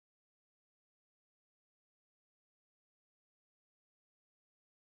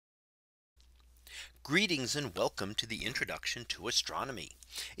Greetings and welcome to the introduction to astronomy.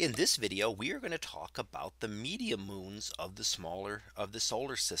 In this video, we are going to talk about the medium moons of the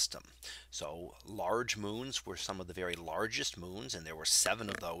solar system. So large moons were some of the very largest moons, and there were 7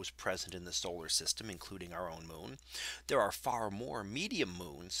 of those present in the solar system, including our own moon. There are far more medium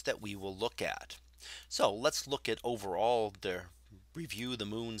moons that we will look at. So let's look at overall the review the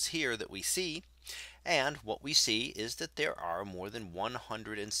moons here that we see. And what we see is that there are more than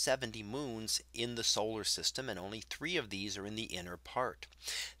 170 moons in the solar system, and only 3 of these are in the inner part.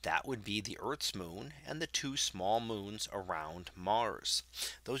 That would be the Earth's moon and the 2 small moons around Mars.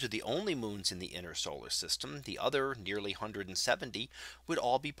 Those are the only moons in the inner solar system. The other nearly 170 would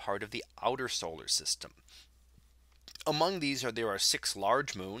all be part of the outer solar system. Among these there are 6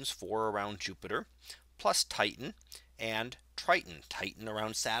 large moons, 4 around Jupiter, plus Titan and Triton. Titan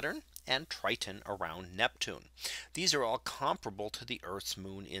around Saturn and Triton around Neptune. These are all comparable to the Earth's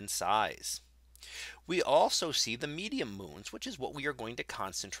moon in size. We also see the medium moons, which is what we are going to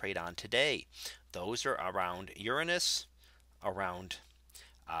concentrate on today. Those are around Uranus, around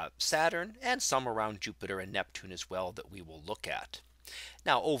Saturn, and some around Jupiter and Neptune as well that we will look at.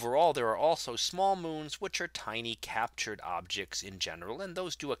 Now overall, there are also small moons, which are tiny captured objects in general, and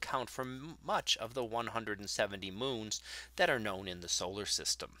those do account for much of the 170 moons that are known in the solar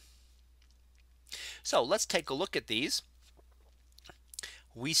system. So let's take a look at these.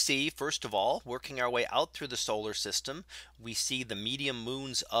 We see, first of all, working our way out through the solar system, we see the medium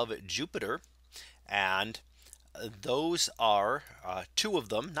moons of Jupiter, and those are 2 of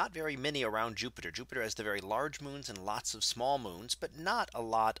them, not very many around Jupiter. Jupiter has the very large moons and lots of small moons, but not a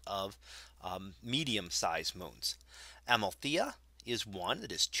lot of medium sized moons. Amalthea is one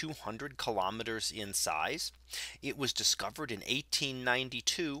that is 200 kilometers in size. It was discovered in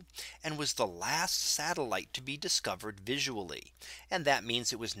 1892 and was the last satellite to be discovered visually. And that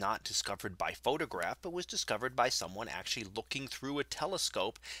means it was not discovered by photograph, but was discovered by someone actually looking through a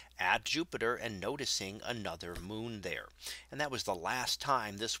telescope at Jupiter and noticing another moon there. And that was the last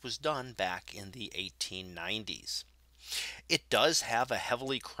time this was done back in the 1890s. It does have a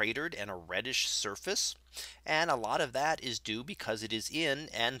heavily cratered and a reddish surface. And a lot of that is due because it is in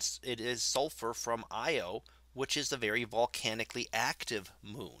and it is sulfur from Io, which is a very volcanically active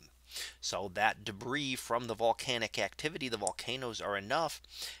moon. So that debris from the volcanic activity, the volcanoes are enough,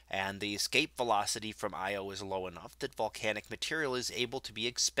 and the escape velocity from Io is low enough that volcanic material is able to be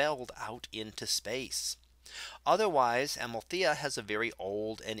expelled out into space. Otherwise, Amalthea has a very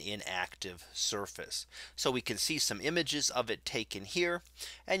old and inactive surface. So we can see some images of it taken here,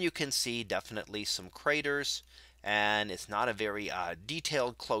 and you can see definitely some craters. And it's not a very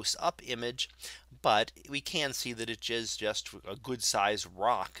detailed close up image, but we can see that it is just a good sized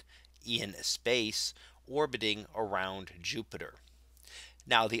rock in space orbiting around Jupiter.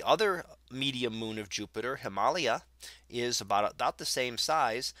 Now the other medium moon of Jupiter, Himalaya, is about the same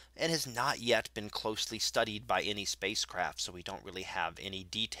size and has not yet been closely studied by any spacecraft. So we don't really have any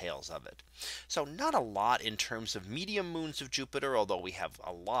details of it. So not a lot in terms of medium moons of Jupiter, although we have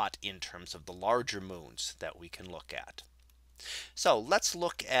a lot in terms of the larger moons that we can look at. So let's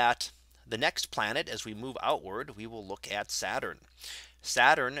look at the next planet. As we move outward, we will look at Saturn.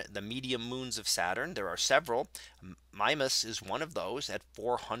 Saturn, the medium moons of Saturn, there are several. Mimas is one of those at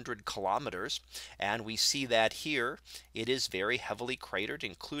 400 kilometers. And we see that here it is very heavily cratered,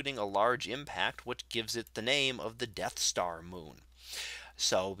 including a large impact, which gives it the name of the Death Star moon.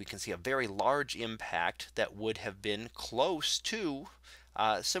 So we can see a very large impact that would have been close to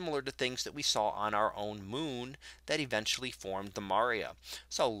similar to things that we saw on our own moon that eventually formed the Maria.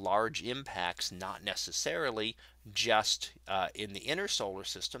 So large impacts, not necessarily just in the inner solar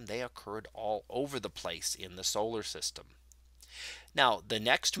system, they occurred all over the place in the solar system. Now the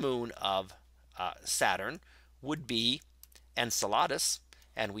next moon of Saturn would be Enceladus.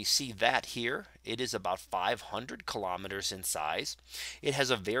 And we see that here it is about 500 kilometers in size. It has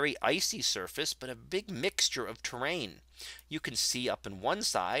a very icy surface, but a big mixture of terrain. You can see up in one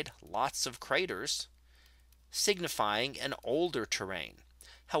side lots of craters, signifying an older terrain.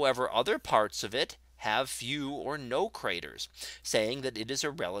 However, other parts of it have few or no craters, saying that it is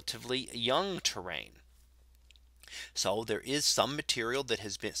a relatively young terrain. So there is some material that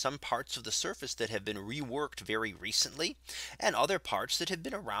has been, some parts of the surface that have been reworked very recently, and other parts that have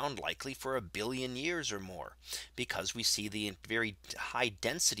been around likely for 1 billion years or more, because we see the very high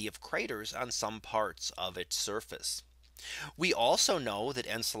density of craters on some parts of its surface. We also know that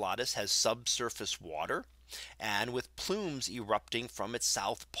Enceladus has subsurface water, and with plumes erupting from its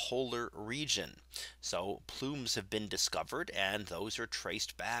south polar region. So plumes have been discovered, and those are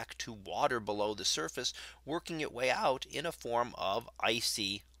traced back to water below the surface, working its way out in a form of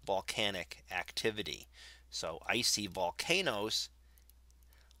icy volcanic activity. So icy volcanoes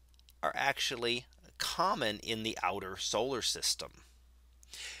are actually common in the outer solar system.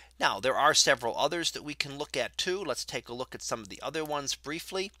 Now, there are several others that we can look at too. Let's take a look at some of the other ones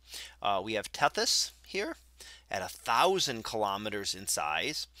briefly. We have Tethys here at 1,000 kilometers in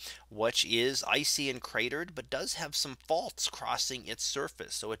size, which is icy and cratered, but does have some faults crossing its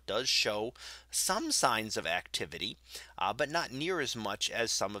surface. So it does show some signs of activity, but not near as much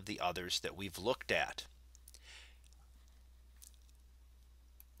as some of the others that we've looked at.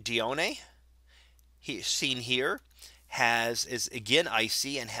 Dione, seen here, is again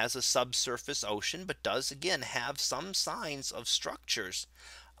icy and has a subsurface ocean, but does again have some signs of structures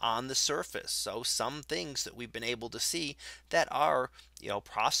on the surface. So some things that we've been able to see that are,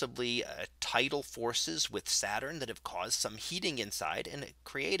 possibly tidal forces with Saturn that have caused some heating inside and it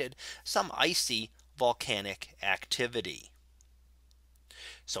created some icy volcanic activity.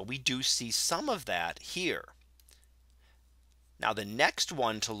 So we do see some of that here. Now the next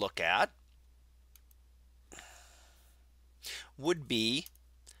one to look at would be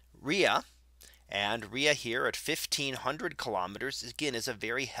Rhea. And Rhea here at 1,500 kilometers again is a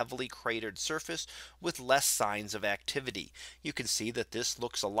very heavily cratered surface with less signs of activity. You can see that this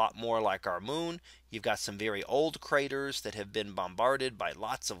looks a lot more like our moon. You've got some very old craters that have been bombarded by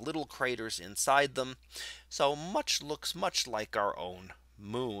lots of little craters inside them. So looks much like our own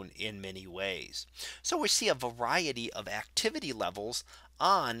moon in many ways. So we see a variety of activity levels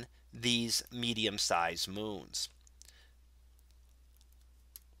on these medium-sized moons.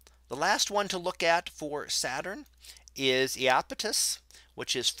 The last one to look at for Saturn is Iapetus,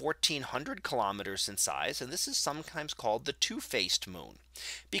 which is 1,400 kilometers in size. And this is sometimes called the two-faced moon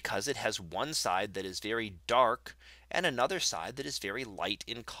because it has one side that is very dark and another side that is very light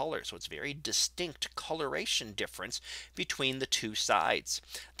in color. So it's very distinct coloration difference between the two sides.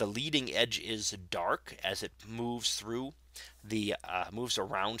 The leading edge is dark as it moves through moves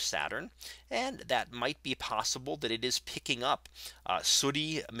around Saturn, and that might be possible that it is picking up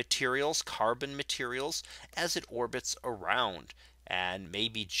sooty materials, carbon materials as it orbits around, and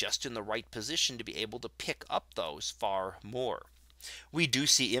maybe just in the right position to be able to pick up those far more. We do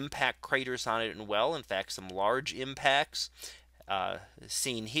see impact craters on it, and well, in fact, some large impacts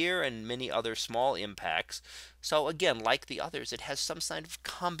seen here and many other small impacts. So again, like the others, it has some kind of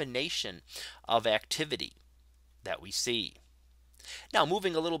combination of activity that we see. Now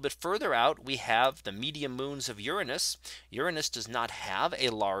moving a little bit further out, we have the medium moons of Uranus. Uranus does not have a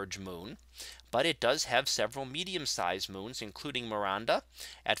large moon, but it does have several medium-sized moons, including Miranda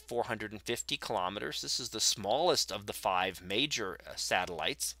at 450 kilometers. This is the smallest of the 5 major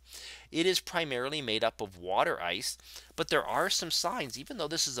satellites. It is primarily made up of water ice, but there are some signs, even though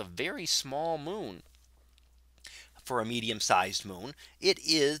this is a very small moon, for a medium-sized moon,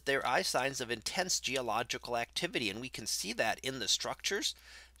 there are signs of intense geological activity, and we can see that in the structures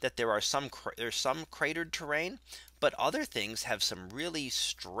that there's some cratered terrain, but other things have some really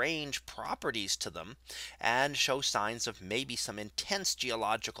strange properties to them and show signs of maybe some intense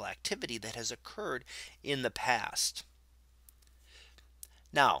geological activity that has occurred in the past.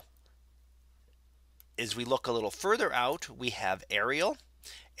 Now, as we look a little further out, we have Ariel.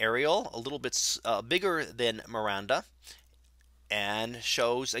 Ariel, a little bit bigger than Miranda, and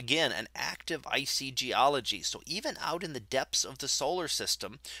shows again an active icy geology. So even out in the depths of the solar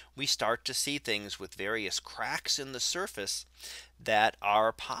system, we start to see things with various cracks in the surface that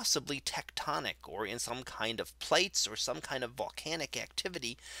are possibly tectonic or in some kind of plates or some kind of volcanic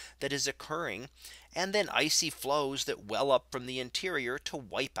activity that is occurring, and then icy flows that well up from the interior to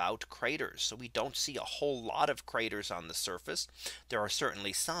wipe out craters. So we don't see a whole lot of craters on the surface. There are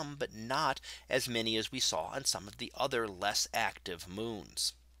certainly some, but not as many as we saw on some of the other less active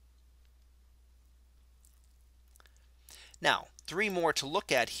moons. Now, 3 more to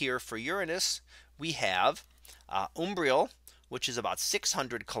look at here for Uranus. We have Umbriel, which is about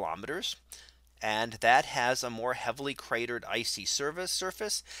 600 kilometers. And that has a more heavily cratered icy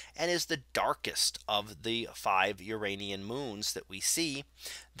surface and is the darkest of the 5 Uranian moons that we see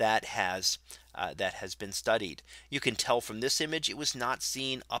that has been studied. You can tell from this image it was not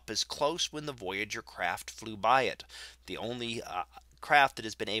seen up as close when the Voyager craft flew by it. The only craft that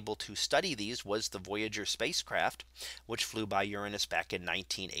has been able to study these was the Voyager spacecraft, which flew by Uranus back in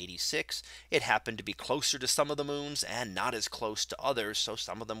 1986. It happened to be closer to some of the moons and not as close to others, so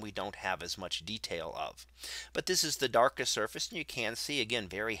some of them we don't have as much detail of. But this is the darkest surface, and you can see again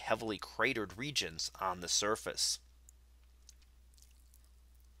very heavily cratered regions on the surface.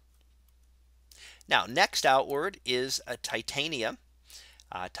 Now next outward is Titania.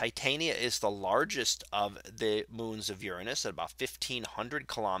 Titania is the largest of the moons of Uranus at about 1,500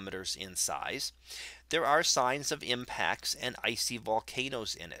 kilometers in size. There are signs of impacts and icy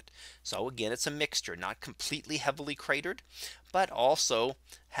volcanoes in it. So again, it's a mixture, not completely heavily cratered, but also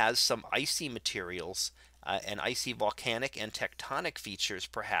has some icy materials and icy volcanic and tectonic features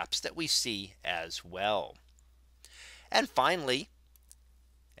perhaps that we see as well. And finally,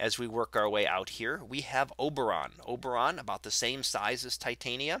 as we work our way out here, we have Oberon. Oberon, about the same size as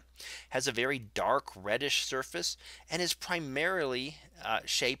Titania, has a very dark reddish surface and is primarily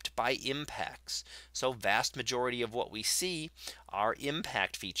shaped by impacts. So vast majority of what we see are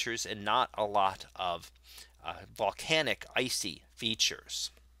impact features and not a lot of volcanic icy features.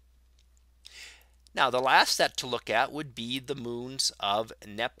 Now the last set to look at would be the moons of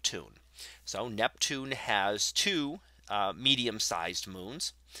Neptune. So Neptune has two medium-sized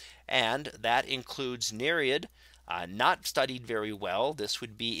moons, and that includes Nereid, not studied very well. This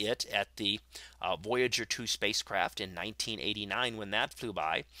would be it at the Voyager 2 spacecraft in 1989 when that flew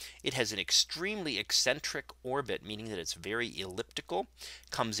by. It has an extremely eccentric orbit, meaning that it's very elliptical,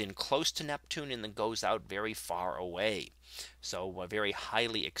 comes in close to Neptune and then goes out very far away. So a very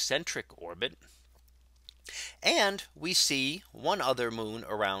highly eccentric orbit. And we see one other moon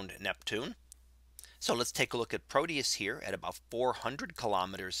around Neptune. So let's take a look at Proteus here at about 400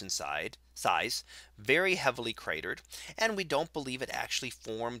 kilometers in size, very heavily cratered, and we don't believe it actually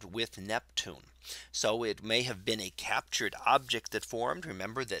formed with Neptune. So it may have been a captured object that formed.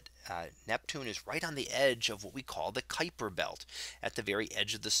 Remember that Neptune is right on the edge of what we call the Kuiper belt, at the very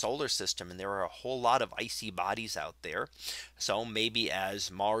edge of the solar system, and there are a whole lot of icy bodies out there. So maybe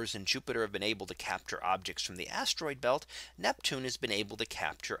as Mars and Jupiter have been able to capture objects from the asteroid belt, Neptune has been able to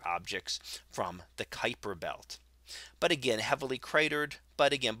capture objects from the Kuiper belt. But again, heavily cratered.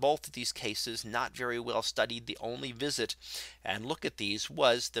 But again, both of these cases not very well studied. The only visit and look at these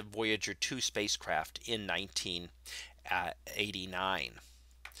was the Voyager 2 spacecraft in 1989.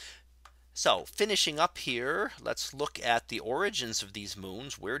 So finishing up here, let's look at the origins of these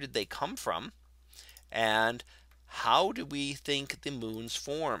moons. Where did they come from? And how do we think the moons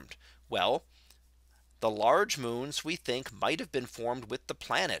formed? Well, the large moons we think might have been formed with the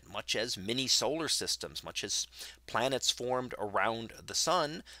planet, much as mini solar systems, much as planets formed around the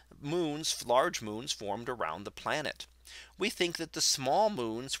sun, large moons formed around the planet. We think that the small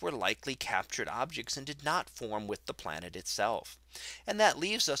moons were likely captured objects and did not form with the planet itself. And that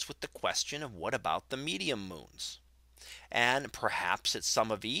leaves us with the question of what about the medium moons? And perhaps it's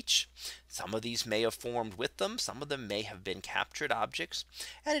some of each. Some of these may have formed with them. Some of them may have been captured objects.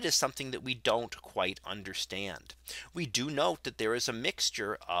 And it is something that we don't quite understand. We do note that there is a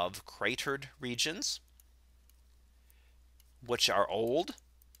mixture of cratered regions, which are old,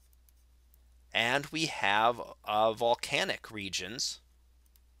 and we have volcanic regions,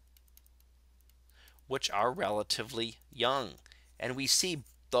 which are relatively young. And we see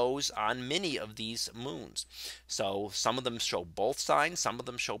those on many of these moons. So some of them show both signs. Some of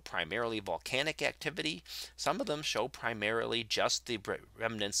them show primarily volcanic activity. Some of them show primarily just the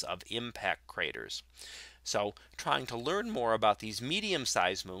remnants of impact craters. So trying to learn more about these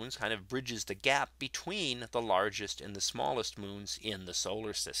medium-sized moons kind of bridges the gap between the largest and the smallest moons in the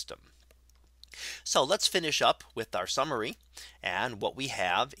solar system. So let's finish up with our summary. And what we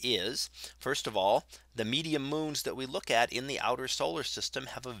have is, first of all, the medium moons that we look at in the outer solar system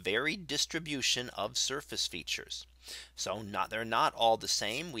have a varied distribution of surface features. So they're not all the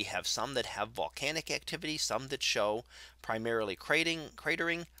same. We have some that have volcanic activity, some that show primarily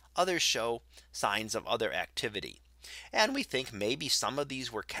cratering, others show signs of other activity. And we think maybe some of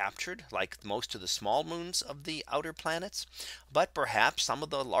these were captured, like most of the small moons of the outer planets, but perhaps some of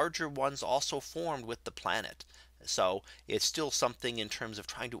the larger ones also formed with the planet. So it's still something in terms of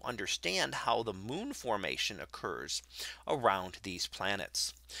trying to understand how the moon formation occurs around these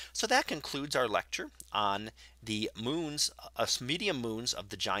planets. So that concludes our lecture on the moons, medium moons of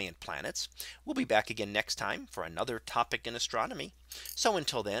the giant planets. We'll be back again next time for another topic in astronomy. So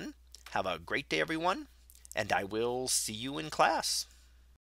until then, have a great day, everyone. And I will see you in class.